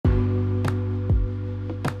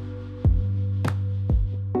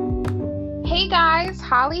guys,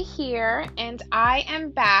 Holly here, and I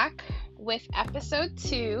am back with episode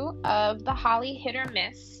 2 of the Holly Hit or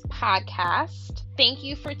Miss podcast. Thank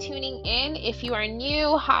you for tuning in. If you are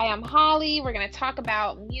new, hi, I'm Holly. We're going to talk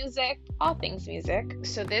about music, all things music.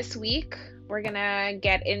 So this week, we're going to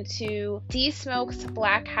get into D Smoke's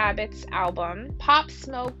Black Habits album, Pop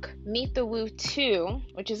Smoke Meet the Woo 2,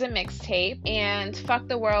 which is a mixtape, and Fuck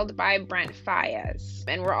the World by Brent Faiyaz.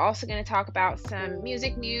 And we're also going to talk about some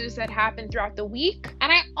music news that happened throughout the week.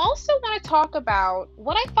 And I also want to talk about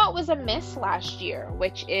what I thought was a miss last year,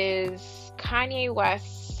 which is Kanye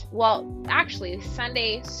West's,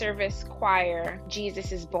 Sunday Service Choir,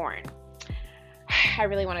 Jesus is Born. I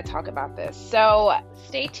really want to talk about this. So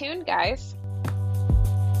stay tuned, guys.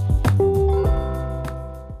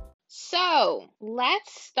 So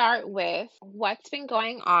let's start with what's been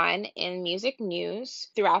going on in music news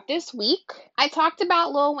throughout this week. I talked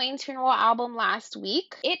about Lil Wayne's funeral album last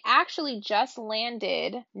week. It actually just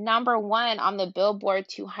landed #1 on the Billboard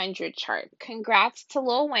 200 chart. Congrats to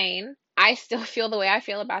Lil Wayne. I still feel the way I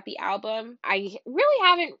feel about the album. I really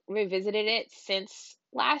haven't revisited it since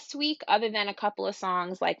last week, other than a couple of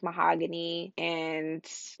songs like Mahogany and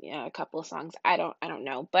a couple of songs I don't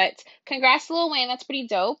know. But congrats to Lil Wayne, that's pretty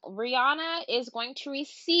dope. Rihanna is going to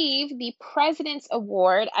receive the President's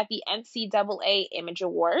Award at the NCAA Image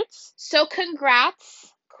Awards. So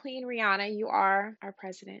congrats, Queen Rihanna, you are our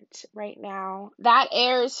president right now. That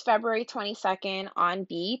airs February 22nd on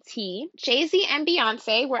BET. Jay-Z and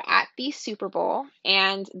Beyonce were at the Super Bowl,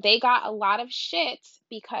 and they got a lot of shit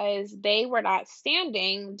because they were not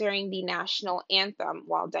standing during the national anthem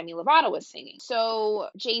while Demi Lovato was singing. So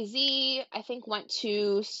Jay-Z, I think, went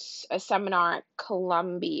to a seminar at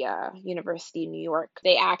Columbia University in New York.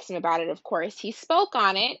 They asked him about it, of course. He spoke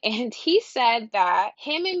on it, and he said that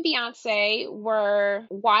him and Beyonce were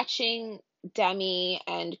watching Demi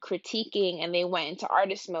and critiquing, and they went into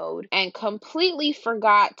artist mode and completely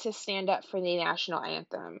forgot to stand up for the national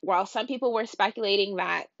anthem. While some people were speculating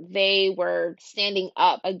that they were standing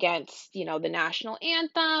up against, the national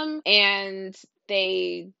anthem and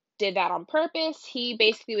they did that on purpose, he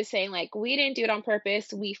basically was saying, we didn't do it on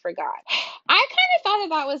purpose, we forgot. I kind of thought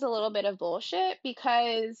that was a little bit of bullshit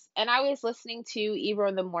and I was listening to Ebro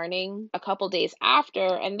in the Morning a couple days after,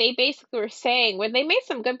 and they basically were saying, when they made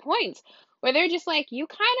some good points, where they're just you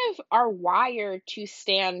kind of are wired to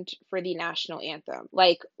stand for the national anthem.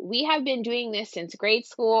 We have been doing this since grade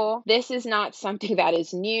school. This is not something that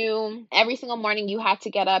is new. Every single morning you had to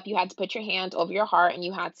get up, you had to put your hand over your heart, and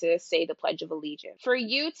you had to say the Pledge of Allegiance. For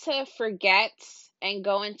you to forget and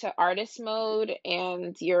go into artist mode,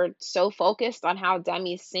 and you're so focused on how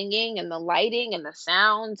Demi's singing and the lighting and the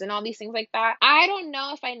sounds and all these things like that, I don't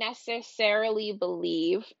know if I necessarily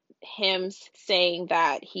believe him saying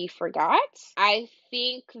that he forgot. I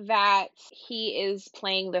think that he is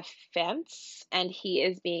playing the fence and he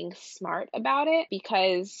is being smart about it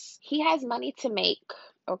because he has money to make,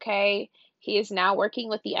 okay? He is now working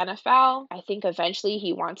with the NFL. I think eventually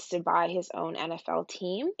he wants to buy his own NFL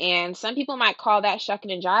team. And some people might call that shucking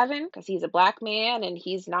and jiving because he's a black man and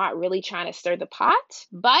he's not really trying to stir the pot.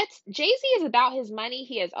 But Jay-Z is about his money.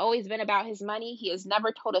 He has always been about his money. He has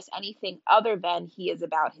never told us anything other than he is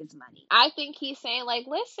about his money. I think he's saying,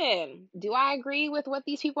 listen, do I agree with what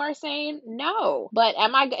these people are saying? No. But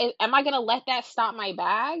am I going to let that stop my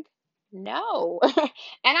bag? No. And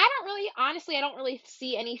I don't really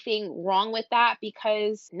see anything wrong with that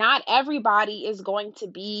because not everybody is going to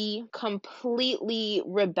be completely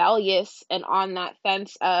rebellious and on that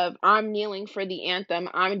fence of I'm kneeling for the anthem,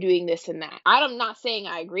 I'm doing this and that. I'm not saying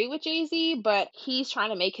I agree with Jay-Z, but he's trying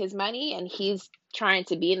to make his money and he's trying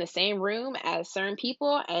to be in the same room as certain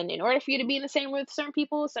people, and in order for you to be in the same room with certain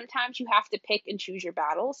people, sometimes you have to pick and choose your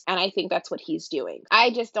battles, and I think that's what he's doing. I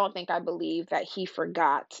just don't think I believe that he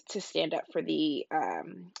forgot to stand up for the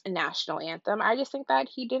national anthem. I just think that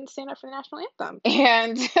he didn't stand up for the national anthem,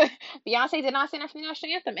 and Beyonce did not stand up for the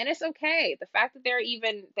national anthem, and it's okay. The fact that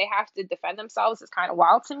they have to defend themselves is kind of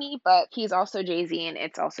wild to me, but he's also Jay-Z and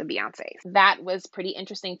it's also Beyonce. That was pretty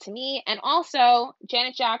interesting to me. And also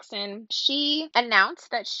Janet Jackson, she announced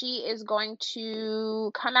that she is going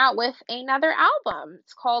to come out with another album.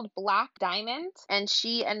 It's called Black Diamond, and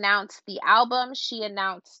she announced the album. She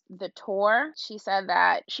announced the tour. She said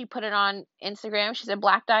that she put it on Instagram. She said,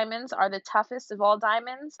 "Black diamonds are the toughest of all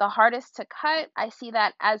diamonds, the hardest to cut. I see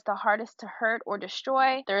that as the hardest to hurt or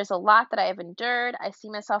destroy. There is a lot that I have endured. I see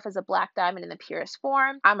myself as a black diamond in the purest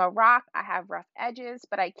form. I'm a rock. I have rough edges,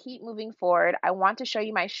 but I keep moving forward. I want to show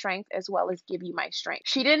you my strength as well as give you my strength."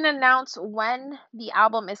 She didn't announce when when the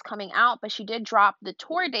album is coming out, but she did drop the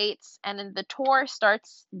tour dates, and then the tour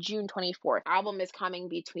starts June 24th. Album is coming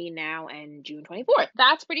between now and June 24th.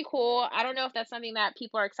 That's pretty cool. I don't know if that's something that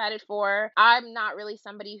people are excited for. I'm not really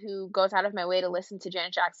somebody who goes out of my way to listen to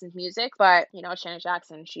Janet Jackson's music, but you know, Janet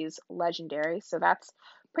Jackson, she's legendary, so that's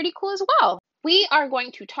pretty cool as well. We are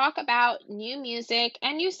going to talk about new music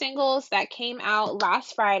and new singles that came out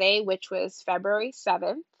last Friday, which was February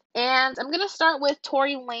 7th. And I'm going to start with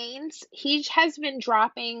Tory Lanez. He has been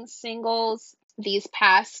dropping singles these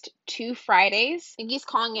past 2 Fridays. I think he's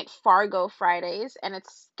calling it Fargo Fridays, and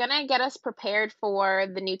it's gonna get us prepared for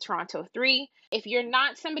the new Toronto 3. If you're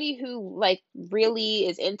not somebody who like really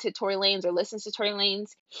is into Tory Lanez or listens to Tory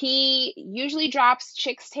Lanez, he usually drops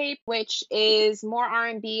Chicks Tape, which is more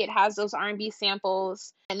R&B. It has those R&B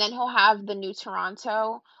samples, and then he'll have the new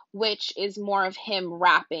Toronto, which is more of him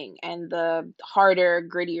rapping and the harder,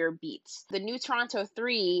 grittier beats. The new Toronto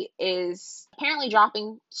 3 is apparently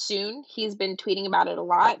dropping soon. He's been tweeting about it a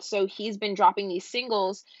lot. So he's been dropping these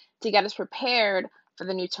singles to get us prepared for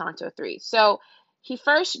the new Toronto 3. So he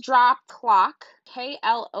first dropped Clock,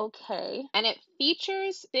 Klok, and it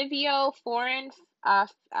features Fivio Foreign.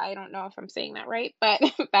 I don't know if I'm saying that right, but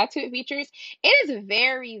that's who it features. It is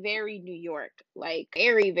very, very New York, like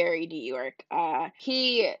very, very New York.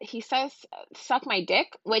 He says "suck my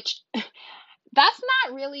dick," which that's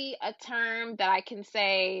not really a term that I can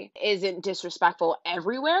say isn't disrespectful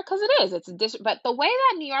everywhere, because it is. But the way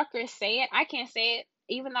that New Yorkers say it, I can't say it.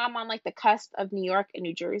 Even though I'm on like the cusp of New York and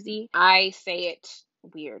New Jersey, I say it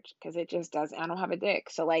weird because it just doesn't. I don't have a dick,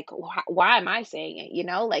 so like, why am I saying it? You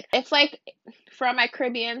know, like it's like for my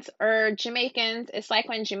Caribbeans or Jamaicans, it's like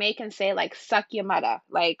when Jamaicans say like "suck your mother."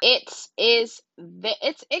 Like it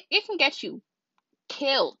can get you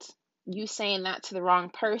killed, you saying that to the wrong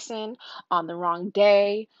person on the wrong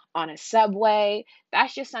day on a subway.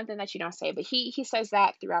 That's just something that you don't say, but he says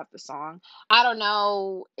that throughout the song. I don't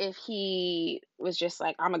know if he was just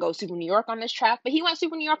like, I'm gonna go super New York on this track, but he went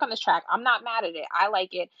super New York on this track. I'm not mad at it. I like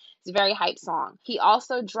it. It's a very hype song. He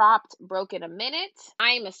also dropped Broken a Minute.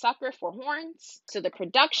 I am a sucker for horns, so the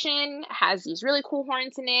production has these really cool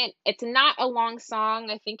horns in it. It's not a long song.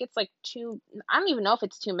 I think it's like I don't even know if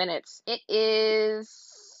it's 2 minutes.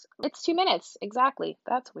 It's 2 minutes, exactly.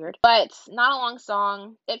 That's weird. But it's not a long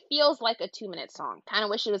song. It feels like a 2-minute song. Kind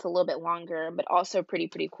of wish it was a little bit longer, but also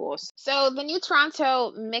pretty cool. So the new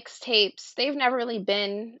Toronto mixtapes, they've never really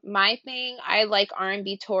been my thing. I like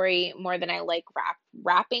R&B Tory more than I like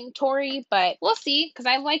rapping Tory, but we'll see, because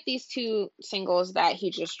I like these two singles that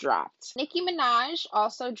he just dropped. Nicki Minaj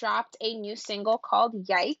also dropped a new single called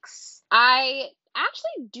Yikes. I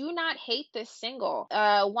actually do not hate this single.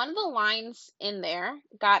 One of the lines in there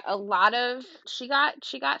got a lot of she got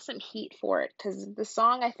some heat for it, because the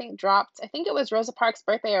song I think dropped, I think it was Rosa Parks'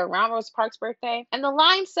 birthday or around Rosa Parks' birthday, and the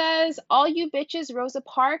line says, "All you bitches Rosa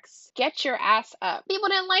Parks, get your ass up." People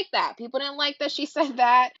didn't like that. People didn't like that she said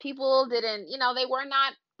that. People didn't,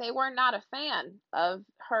 they were not a fan of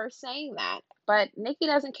her saying that. But Nicki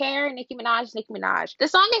doesn't care. Nicki Minaj, Nicki Minaj. The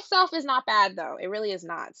song itself is not bad though. It really is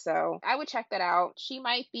not. So I would check that out. She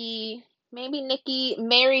might be, maybe Nicki,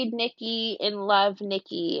 married Nicki, in love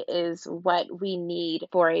Nicki is what we need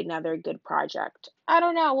for another good project. I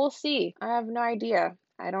don't know. We'll see. I have no idea.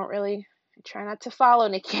 I try not to follow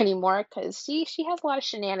Nicki anymore, because she has a lot of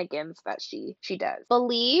shenanigans that she does.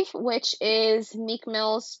 Believe, which is Meek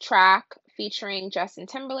Mill's track featuring Justin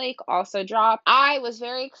Timberlake, also dropped. I was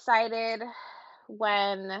very excited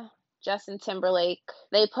when Justin Timberlake,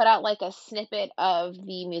 they put out like a snippet of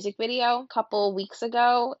the music video a couple weeks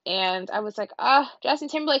ago, and I was like, Justin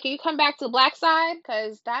Timberlake, can you come back to the black side?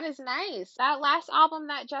 Because that is nice. That last album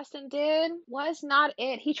that Justin did was not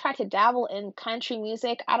it. He tried to dabble in country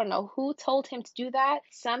music. I don't know who told him to do that.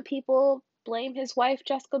 Some people blame his wife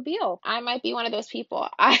Jessica Biel. I might be one of those people.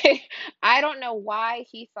 I don't know why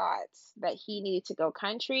he thought that he needed to go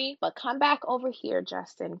country, but come back over here,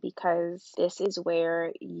 Justin, because this is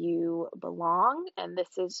where you belong and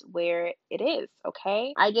this is where it is,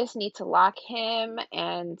 okay? I just need to lock him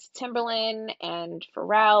and Timberland and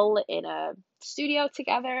Pharrell in a studio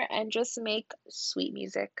together and just make sweet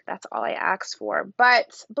music. That's all I ask for.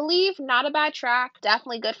 But Believe, not a bad track.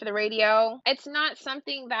 Definitely good for the radio. It's not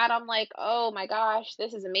something that I'm like, oh my gosh,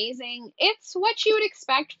 this is amazing. It's what you would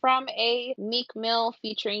expect from a Meek Mill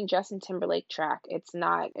featuring Justin Timberlake track. It's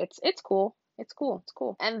cool. It's cool. It's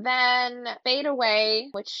cool. And then Fade Away,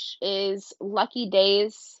 which is Lucky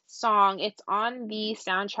Day's song. It's on the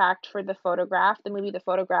soundtrack for the movie The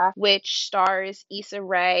Photograph, which stars Issa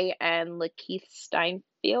Rae and Lakeith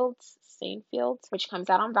Stanfield, which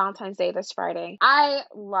comes out on Valentine's Day this Friday. I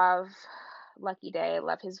love Lucky Day. I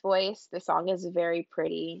love his voice. The song is very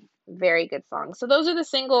pretty. Very good song. So those are the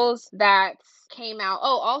singles that came out.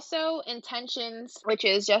 Oh, also Intentions, which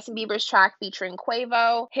is Justin Bieber's track featuring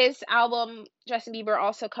Quavo. His album, Justin Bieber,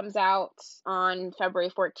 also comes out on February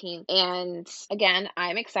 14th. And again,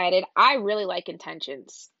 I'm excited. I really like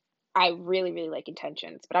Intentions. I really, really like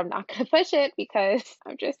Intentions, but I'm not gonna push it because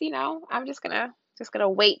I'm just, I'm just gonna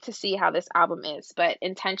wait to see how this album is. But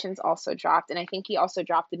Intentions also dropped, and I think he also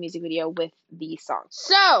dropped the music video with the song.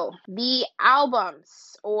 So the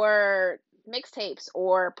albums or mixtapes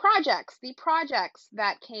or the projects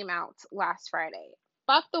that came out last Friday.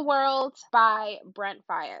 Fuck the World by Brent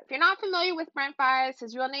Faiyaz. If you're not familiar with Brent Faiyaz,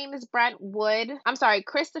 his real name is Brent Wood. I'm sorry,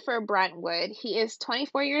 Christopher Brent Wood. He is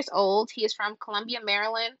 24 years old. He is from Columbia,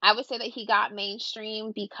 Maryland. I would say that he got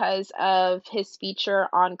mainstream because of his feature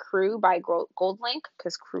on Crew by Goldlink,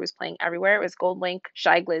 because Crew was playing everywhere. It was Goldlink,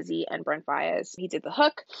 Shy Glizzy, and Brent Faiyaz. He did the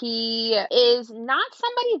hook. He is not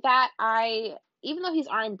somebody that even though he's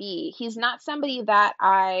R&B, he's not somebody that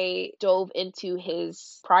I dove into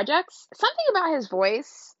his projects. Something about his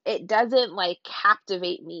voice, it doesn't like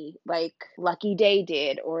captivate me like Lucky Day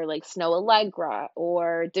did, or like Snow Allegra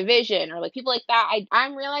or Division, or like people like that.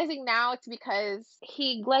 I'm realizing now it's because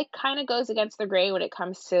he like kind of goes against the grain when it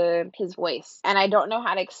comes to his voice. And I don't know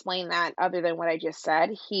how to explain that other than what I just said.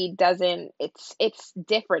 He doesn't, it's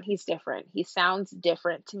different. He's different. He sounds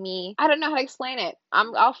different to me. I don't know how to explain it.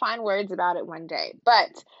 I'll find words about it one day.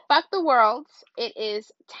 But Fuck the World, it is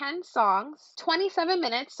 10 songs, 27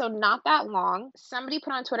 minutes, so not that long. Somebody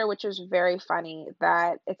put on Twitter, which was very funny,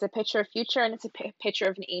 that it's a picture of Future and it's a picture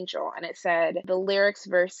of an angel, and it said the lyrics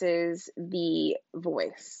versus the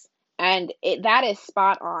voice. And that is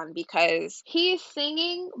spot on, because he's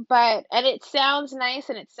singing, and it sounds nice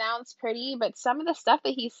and it sounds pretty, but some of the stuff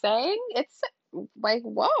that he's saying, it's like,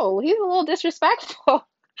 whoa, he's a little disrespectful.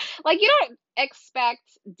 Like, you don't expect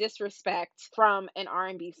disrespect from an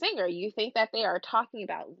R&B singer. You think that they are talking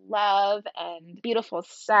about love and beautiful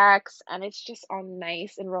sex, and it's just all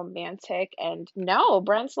nice and romantic. And no,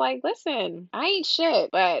 Brent's like, listen, I ain't shit,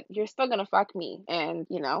 but you're still gonna fuck me. And,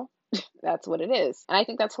 that's what it is. And I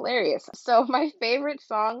think that's hilarious. So my favorite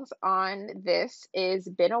songs on this is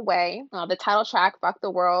Been Away, the title track, Fuck the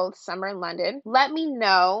World, Summer in London, Let Me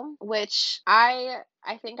Know, which I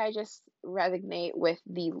think I just resonate with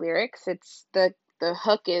the lyrics. It's the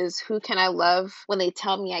hook is, who can I love when they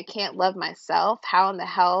tell me I can't love myself? How in the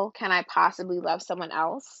hell can I possibly love someone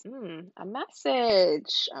else? A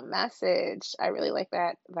message. A message. I really like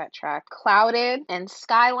that track. Clouded and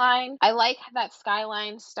Skyline. I like that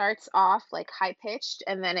Skyline starts off like high pitched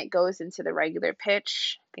and then it goes into the regular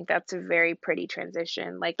pitch. I think that's a very pretty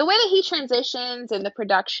transition. Like the way that he transitions and the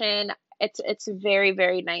production, it's very,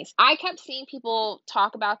 very nice. I kept seeing people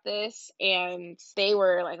talk about this and they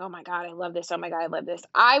were like, oh my God, I love this. Oh my God, I love this.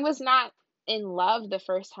 I was not in love the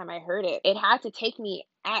first time I heard it. It had to take me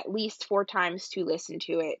at least 4 times to listen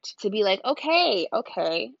to it to be like, okay,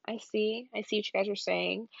 I see what you guys are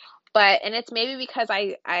saying. And it's maybe because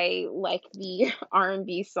I like the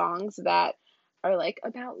R&B songs that are like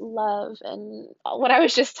about love and what I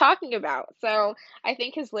was just talking about. So I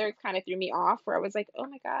think his lyrics kind of threw me off, where I was like, oh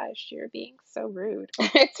my gosh, you're being so rude.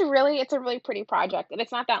 It's a really pretty project, and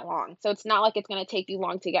it's not that long. So it's not like it's going to take you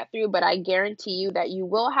long to get through, but I guarantee you that you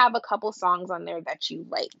will have a couple songs on there that you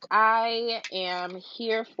like. I am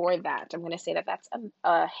here for that. I'm going to say that that's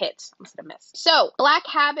a hit instead of miss. So Black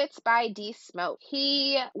Habits by D Smoke.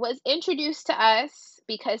 He was introduced to us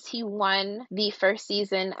because he won the first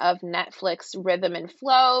season of Netflix Rhythm and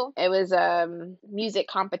Flow. It was a music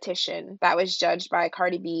competition that was judged by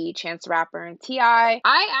Cardi B, Chance the Rapper, and T.I.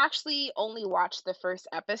 I actually only watched the first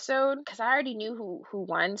episode because I already knew who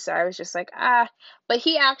won, so I was just like, But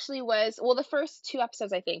he actually was, well, the first 2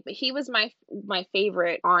 episodes, I think, but he was my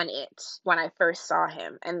favorite on it when I first saw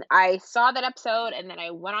him. And I saw that episode, and then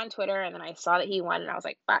I went on Twitter, and then I saw that he won, and I was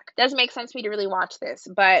like, fuck, doesn't make sense for me to really watch this.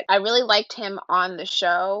 But I really liked him on the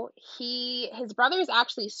show. His brother is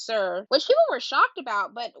actually Sir, which people were shocked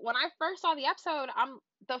about, but when I first saw the episode,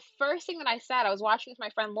 the first thing that I said, I was watching with my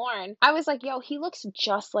friend Lauren, I was like, yo, he looks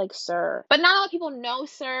just like Sir. But not a lot of people know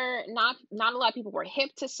Sir, not a lot of people were hip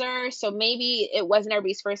to Sir, so maybe it wasn't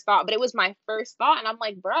everybody's first thought, but it was my first thought, and I'm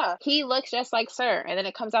like, bruh, he looks just like Sir. And then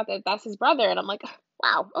it comes out that that's his brother, and I'm like,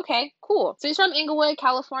 wow, okay, cool. So he's from Inglewood,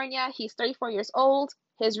 California. He's 34 years old.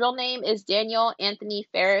 His real name is Daniel Anthony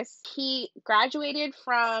Ferris. He graduated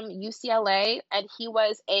from UCLA, and he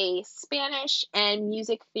was a Spanish and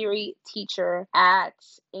music theory teacher at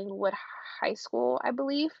Inglewood High School, I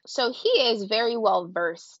believe. So he is very well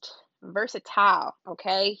versatile,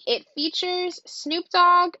 okay? It features Snoop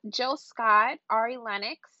Dogg, Jill Scott, Ari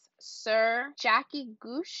Lennox, Sir Jackie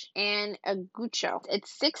Goosh and Agucho.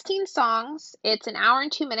 It's 16 songs. It's an hour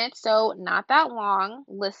and 2 minutes, so not that long,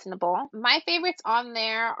 listenable. My favorites on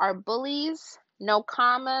there are Bullies, No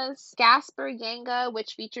Commas, Gasper Yanga,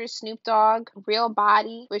 which features Snoop Dogg, Real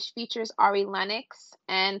Body, which features Ari Lennox,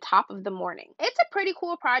 and Top of the Morning. It's a pretty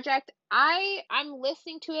cool project. I'm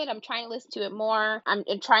listening to it. I'm trying to listen to it more. I'm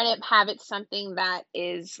trying to have it something that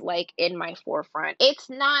is like in my forefront. It's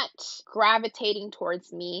not gravitating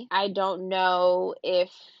towards me. I don't know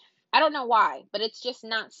why, but it's just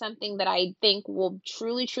not something that I think will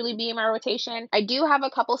truly, truly be in my rotation. I do have a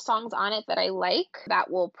couple songs on it that I like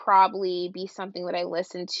that will probably be something that I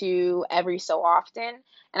listen to every so often.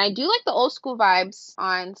 And I do like the old school vibes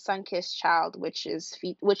on Sunkissed Child,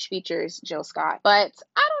 which features Jill Scott. But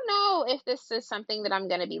I don't know if this is something that I'm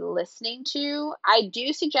going to be listening to. I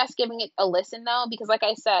do suggest giving it a listen though, because like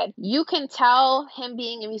I said, you can tell him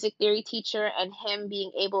being a music theory teacher and him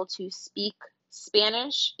being able to speak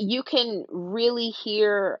Spanish, you can really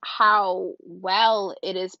hear how well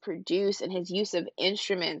it is produced and his use of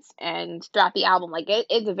instruments and throughout the album. Like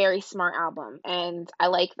it's a very smart album and I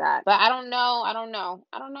like that. But I don't know if I'm gonna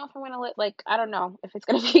I don't know if it's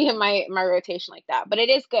gonna be in my rotation like that. But it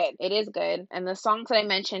is good. It is good. And the songs that I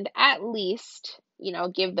mentioned, at least,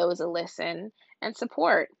 give those a listen and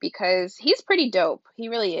support because he's pretty dope. He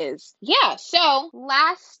really is. Yeah, so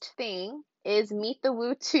last thing is Meet the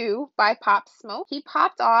Woo 2 by Pop Smoke. He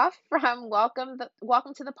popped off from Welcome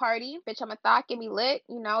to the Party, Bitch I'm a Thought, Get Me Lit.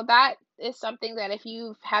 That is something that if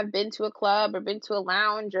you have been to a club or been to a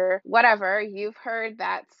lounge or whatever, you've heard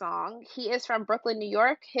that song. He is from Brooklyn, New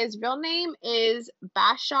York. His real name is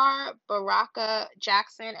Bashar Baraka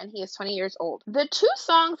Jackson, and he is 20 years old. The two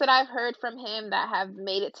songs that I've heard from him that have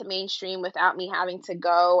made it to mainstream without me having to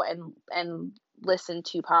go and listen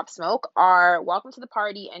to Pop Smoke are Welcome to the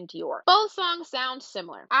Party and Dior. Both songs sound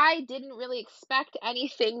similar. I didn't really expect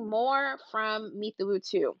anything more from Meet the Woo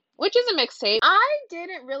 2, which is a mixtape. I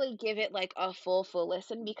didn't really give it like a full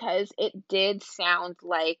listen because it did sound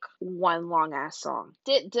like one long ass song.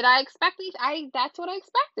 Did I expect these? That's what I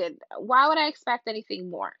expected. Why would I expect anything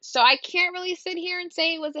more? So I can't really sit here and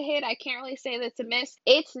say it was a hit. I can't really say that it's a miss.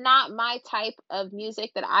 It's not my type of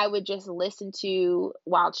music that I would just listen to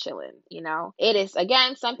while chilling, It is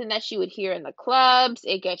again something that you would hear in the clubs.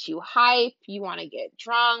 It gets you hype. You want to get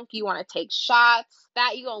drunk. You want to take shots.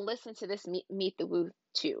 That you gonna listen to this Meet the Woo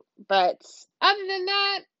 2. But other than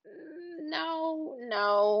that,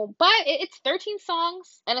 no. But it's 13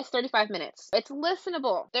 songs and it's 35 minutes. It's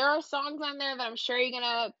listenable. There are songs on there that I'm sure you're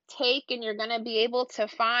gonna take and you're gonna be able to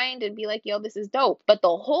find and be like, yo, this is dope. But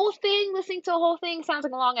the whole thing, listening to the whole thing, sounds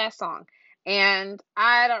like a long ass song. And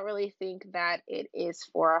I don't really think that it is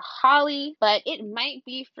for Holly, but it might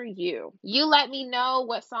be for you. You let me know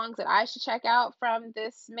what songs that I should check out from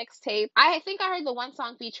this mixtape. I think I heard the one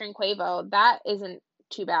song featuring Quavo. That isn't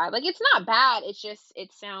too bad. Like, it's not bad. It's just,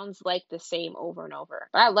 it sounds like the same over and over.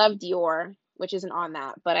 But I love Dior, which isn't on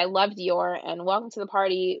that. But I love Dior, and Welcome to the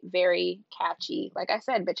Party, very catchy. Like I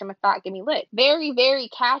said, Bitch I'm a Thought, Get Me Lit. Very, very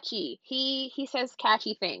catchy. He says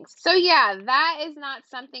catchy things. So yeah, that is not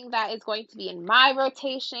something that is going to be in my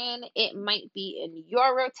rotation. It might be in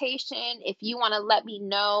your rotation. If you want to let me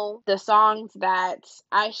know the songs that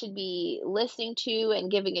I should be listening to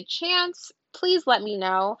and giving a chance, please let me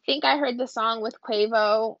know. I think I heard the song with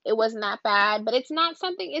Quavo. It wasn't that bad, but it's not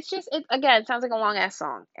something, it sounds like a long ass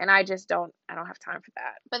song, and I don't have time for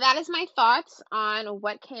that. But that is my thoughts on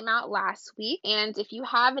what came out last week. And if you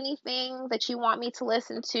have anything that you want me to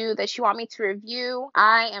listen to, that you want me to review,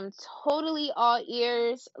 I am totally all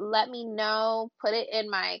ears. Let me know. Put it in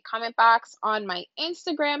my comment box on my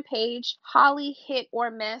Instagram page, Holly Hit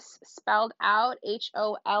or Miss, spelled out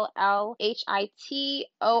HOLLHITORMISS.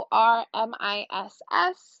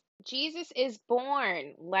 Jesus is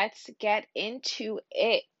Born. Let's get into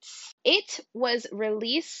it. It was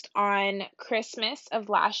released on Christmas of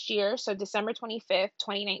last year, so December 25th,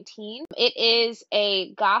 2019. It is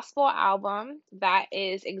a gospel album that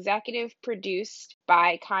is executive produced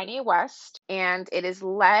by Kanye West, and it is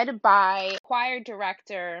led by choir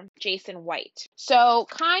director Jason White. So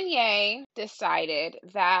Kanye decided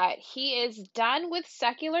that he is done with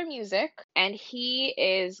secular music and he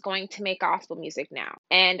is going to make gospel music now.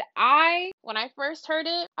 And when I first heard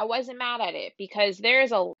it, I wasn't mad at it because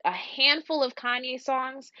there's a handful of Kanye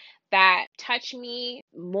songs that touch me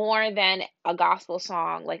more than a gospel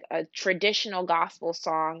song, like a traditional gospel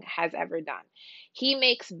song, has ever done. He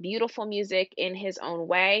makes beautiful music in his own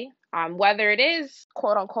way. whether it is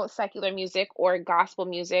quote unquote secular music or gospel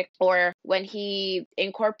music, or when he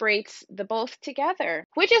incorporates the both together,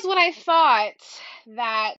 which is what I thought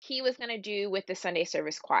that he was going to do with the Sunday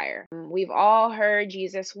service choir. We've all heard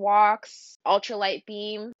Jesus Walks. Ultralight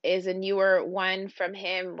Beam is a newer one from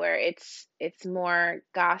him where it's more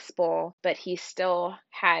gospel, but he still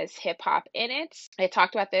has hip hop in it. I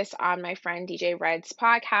talked about this on my friend DJ Red's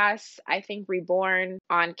podcast. I think Reborn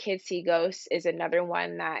on Kids See Ghosts is another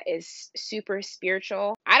one that is super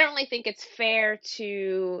spiritual. I don't really think it's fair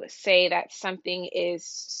to say that something is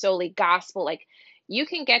solely gospel. Like, you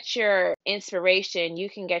can get your inspiration, you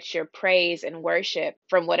can get your praise and worship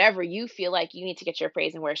from whatever you feel like you need to get your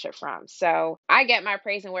praise and worship from. So I get my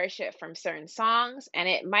praise and worship from certain songs, and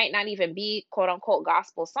it might not even be quote unquote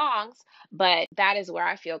gospel songs, but that is where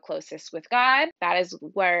I feel closest with God. That is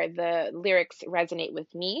where the lyrics resonate with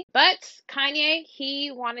me. But Kanye,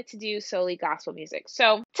 he wanted to do solely gospel music.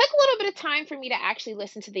 So it took a little bit of time for me to actually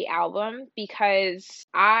listen to the album, because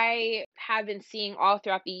I have been seeing all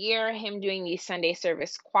throughout the year him doing these Sunday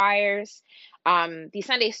service choirs, the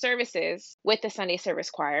Sunday services with the Sunday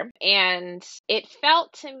service choir. And it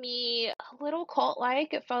felt to me a little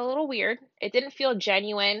cult-like. It felt a little weird. It didn't feel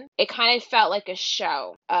genuine. It kind of felt like a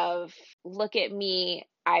show of, look at me,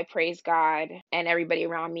 I praise God, and everybody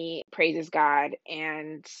around me praises God,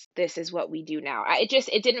 and this is what we do now.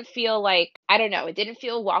 It didn't feel like, I don't know, it didn't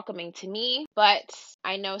feel welcoming to me, but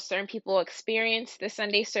I know certain people experienced the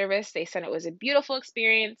Sunday service. They said it was a beautiful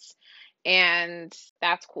experience, and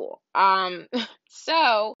that's cool.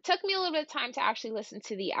 So it took me a little bit of time to actually listen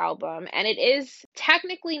to the album, and it is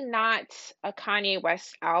technically not a Kanye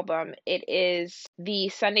West album. It is the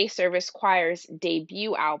Sunday Service Choir's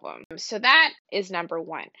debut album. So that is number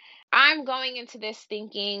one. I'm going into this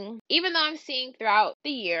thinking, even though I'm seeing throughout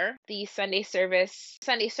the year the Sunday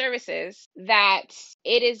services, that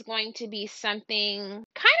it is going to be something kind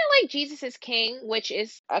of like Jesus is King, which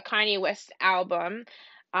is a Kanye West album.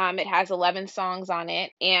 It has 11 songs on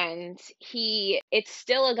it, and it's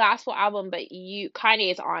still a gospel album, but Kanye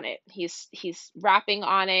is on it. He's rapping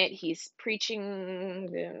on it. He's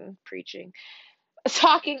preaching,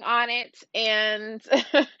 talking on it, and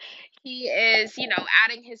he is,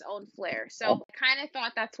 adding his own flair. So I kind of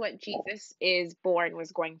thought that's what Jesus is Born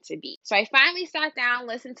was going to be. So I finally sat down,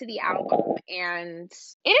 listened to the album, and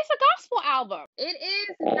it is a gospel album. It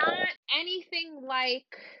is not anything like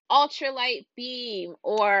Ultralight Beam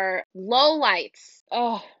or Low Lights.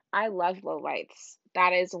 Oh, I love Low Lights.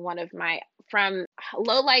 That is one of my, from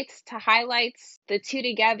low lights to highlights, the two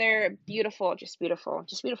together, beautiful, just beautiful,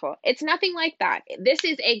 just beautiful. It's nothing like that. This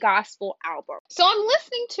is a gospel album. So I'm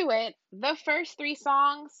listening to it. The first three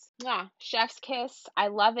songs, chef's kiss. I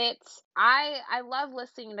love it. I love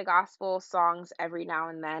listening to gospel songs every now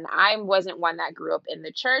and then. I wasn't one that grew up in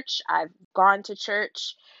the church. I've gone to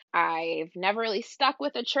church. I've never really stuck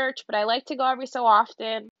with a church, but I like to go every so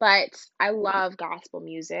often. But I love gospel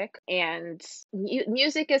music, and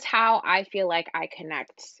music is how I feel like I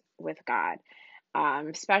connect with God.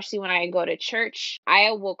 Especially when I go to church,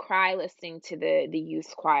 I will cry listening to the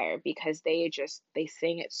youth choir, because they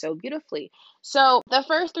sing it so beautifully. So the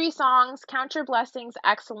first three songs, Count Your Blessings,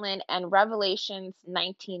 Excellent, and Revelations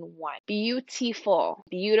 19:1. Beautiful,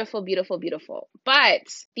 beautiful, beautiful, beautiful. But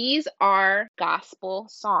these are gospel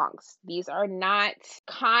songs. These are not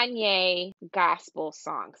Kanye gospel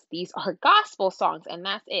songs. These are gospel songs, and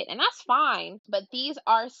that's it. And that's fine. But these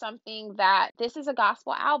are something that, this is a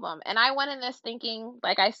gospel album. And I went in this thinking,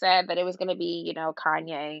 like I said, that it was going to be,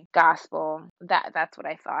 Kanye gospel. That's what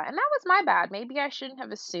I thought. And that was my bad. Maybe I shouldn't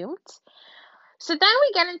have assumed. So then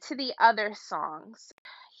we get into the other songs.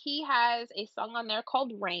 He has a song on there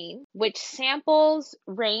called Rain, which samples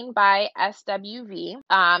Rain by SWV.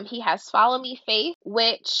 He has Follow Me Faith,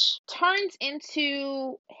 which turns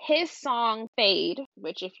into his song Fade,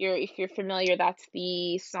 which if you're familiar, that's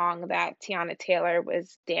the song that Tiana Taylor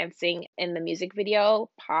was dancing in the music video,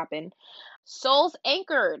 poppin'. Souls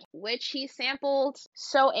Anchored, which he sampled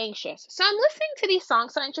So Anxious. So I'm listening to these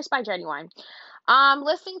songs, So Anxious by Genuine.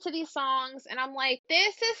 Listening to these songs, and I'm like,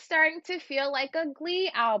 this is starting to feel like a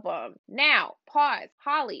Glee album. Now, pause.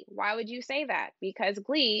 Holly, why would you say that? Because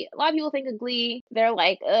Glee, a lot of people think of Glee, they're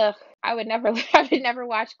like, ugh, I would never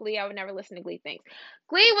watch Glee. I would never listen to Glee things.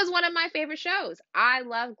 Glee was one of my favorite shows. I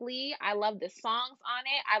love Glee. I love the songs on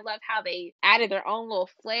it. I love how they added their own little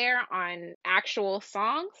flair on actual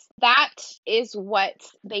songs. That is what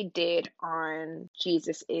they did on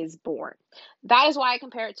Jesus is Born. That is why I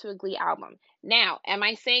compare it to a Glee album. Now, am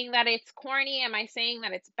I saying that it's corny? Am I saying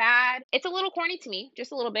that it's bad? It's a little corny to me,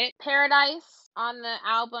 just a little bit. Paradise on the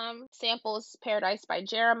album samples Paradise by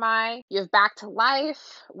Jeremiah. You have Back to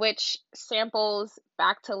Life, which samples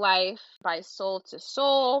Back to Life by Soul II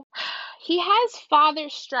Soul. He has Father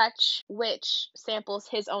Stretch, which samples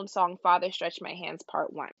his own song, Father Stretch My Hands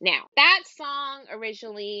Part 1. Now, that song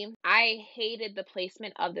originally, I hated the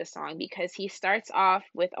placement of the song because he starts off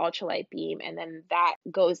with Ultralight Beam and then that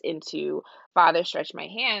goes into Father Stretch My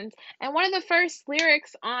Hands. And one of the first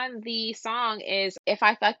lyrics on the song is, if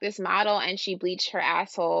I fuck this model and she bleached her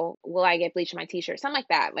asshole, will I get bleach on my t-shirt? Something like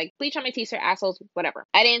that. Like, bleach on my t-shirt, assholes, whatever.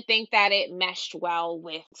 I didn't think that it meshed well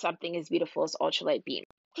with something as beautiful as Ultralight Beam.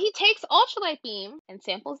 He takes Ultralight Beam and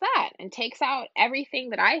samples that and takes out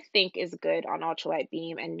everything that I think is good on Ultralight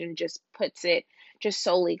Beam and then just puts it just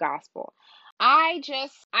solely gospel. I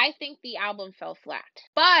think the album fell flat.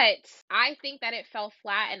 But I think that it fell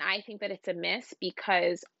flat and I think that it's a miss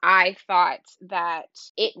because I thought that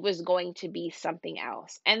it was going to be something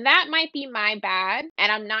else. And that might be my bad.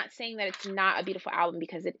 And I'm not saying that it's not a beautiful album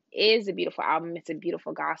because it is a beautiful album. It's a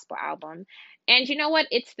beautiful gospel album. And you know what?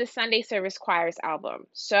 It's the Sunday Service Choir's album.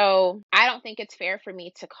 So I don't think it's fair for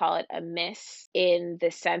me to call it a miss in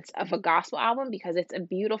the sense of a gospel album because it's a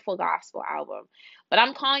beautiful gospel album. But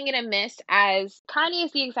I'm calling it a miss as Kanye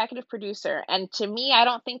is the executive producer. And to me, I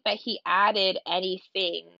don't think that he added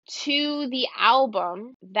anything to the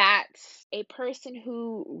album that a person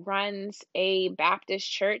who runs a Baptist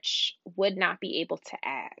church would not be able to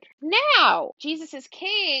add. Now, Jesus is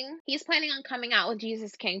King, he's planning on coming out with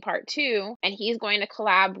Jesus King Part 2, and he's going to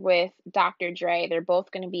collab with Dr. Dre. They're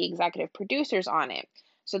both going to be executive producers on it.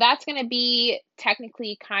 So that's going to be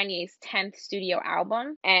technically Kanye's 10th studio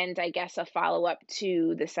album, and I guess a follow-up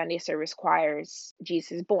to the Sunday Service Choir's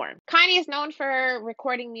Jesus is Born. Kanye is known for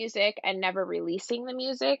recording music and never releasing the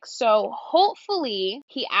music, so hopefully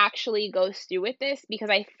he actually goes through with this because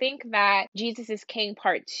I think that Jesus is King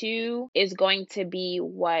Part 2 is going to be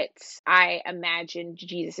what I imagined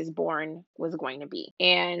Jesus is Born was going to be.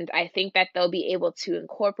 And I think that they'll be able to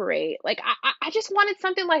incorporate, like, I just wanted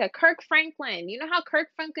something like a Kirk Franklin. You know how Kirk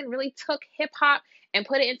Franklin really took hip hop and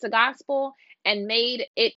put it into gospel and made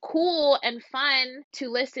it cool and fun to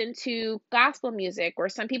listen to gospel music, or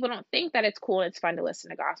some people don't think that it's cool and it's fun to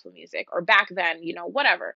listen to gospel music, or back then, you know,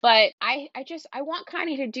 whatever. But I want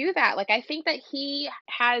Kanye to do that. Like, I think that he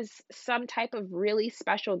has some type of really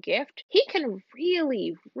special gift. He can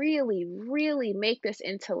really, really, really make this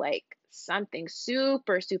into like something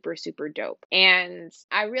super, super, super dope. And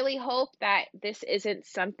I really hope that this isn't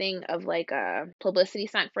something of like a publicity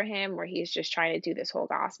stunt for him where he's just trying to do this whole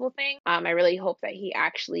gospel thing. I really hope that he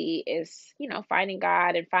actually is, you know, finding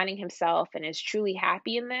God and finding himself and is truly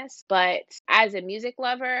happy in this. But as a music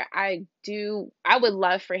lover, I would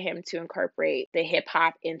love for him to incorporate the hip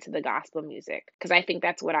hop into the gospel music because I think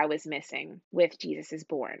that's what I was missing with Jesus is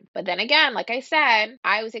Born. But then again, like I said,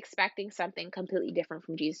 I was expecting something completely different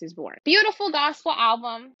from Jesus is Born. Beautiful gospel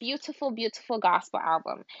album, beautiful, beautiful gospel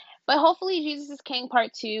album. But hopefully Jesus is King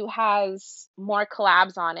Part 2 has more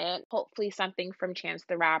collabs on it. Hopefully something from Chance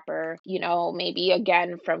the Rapper, you know, maybe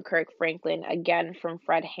again from Kirk Franklin, again from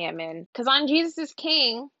Fred Hammond. Because on Jesus is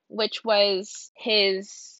King, which was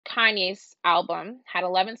Kanye's album, had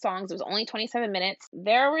 11 songs. It was only 27 minutes.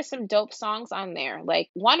 There were some dope songs on there. Like,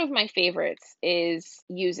 one of my favorites is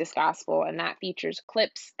Use This Gospel, and that features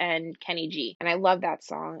Clips and Kenny G. And I love that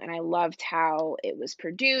song, and I loved how it was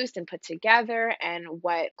produced and put together and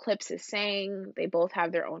what Clips is saying. They both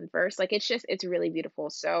have their own verse. Like, it's really beautiful.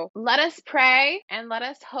 So let us pray and let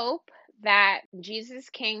us hope that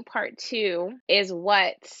Jesus King Part 2 is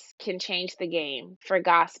what can change the game for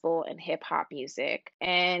gospel and hip hop music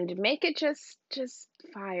and make it just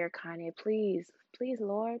fire. Kanye, please. Please,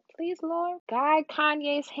 Lord. Please, Lord. Guide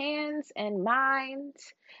Kanye's hands and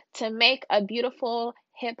minds to make a beautiful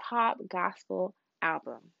hip hop gospel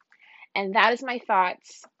album. And that is my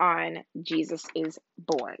thoughts on Jesus is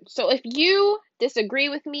Born. So if you disagree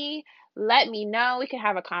with me, let me know. We can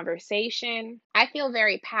have a conversation. I feel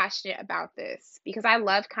very passionate about this because I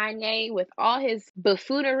love Kanye with all his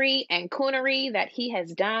buffoonery and coonery that he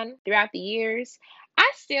has done throughout the years.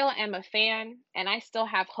 I still am a fan and I still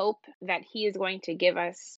have hope that he is going to give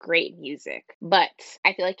us great music. But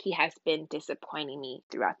I feel like he has been disappointing me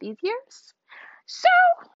throughout these years. So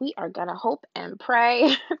we are going to hope and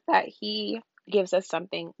pray that he gives us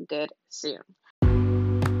something good soon.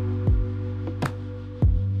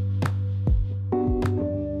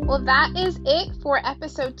 Well, that is it for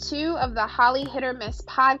episode 2 of the Holly Hit or Miss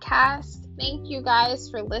podcast. Thank you guys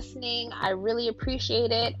for listening. I really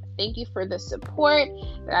appreciate it. Thank you for the support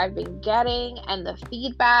that I've been getting and the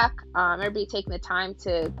feedback. Everybody taking the time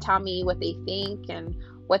to tell me what they think and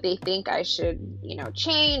what they think I should,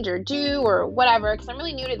 change or do or whatever, because I'm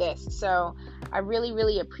really new to this. So I really,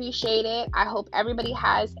 really appreciate it. I hope everybody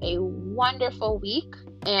has a wonderful week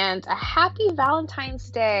and a happy Valentine's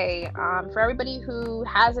Day. For everybody who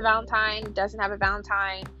has a Valentine, doesn't have a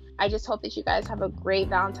Valentine, I just hope that you guys have a great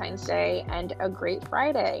Valentine's Day and a great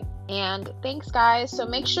Friday. And thanks, guys. So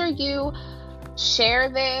make sure you share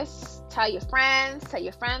this, tell your friends, tell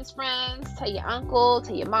your friends' friends, tell your uncle,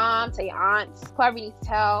 tell your mom, tell your aunts, whoever you need to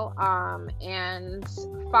tell. And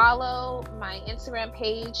follow my Instagram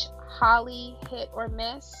page, Holly Hit or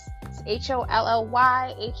Miss. It's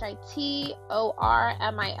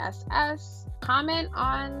HOLLYHITORMISS. Comment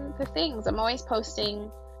on the things. I'm always posting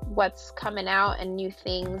what's coming out and new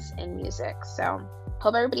things in music. So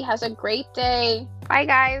hope everybody has a great day. Bye,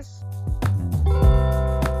 guys.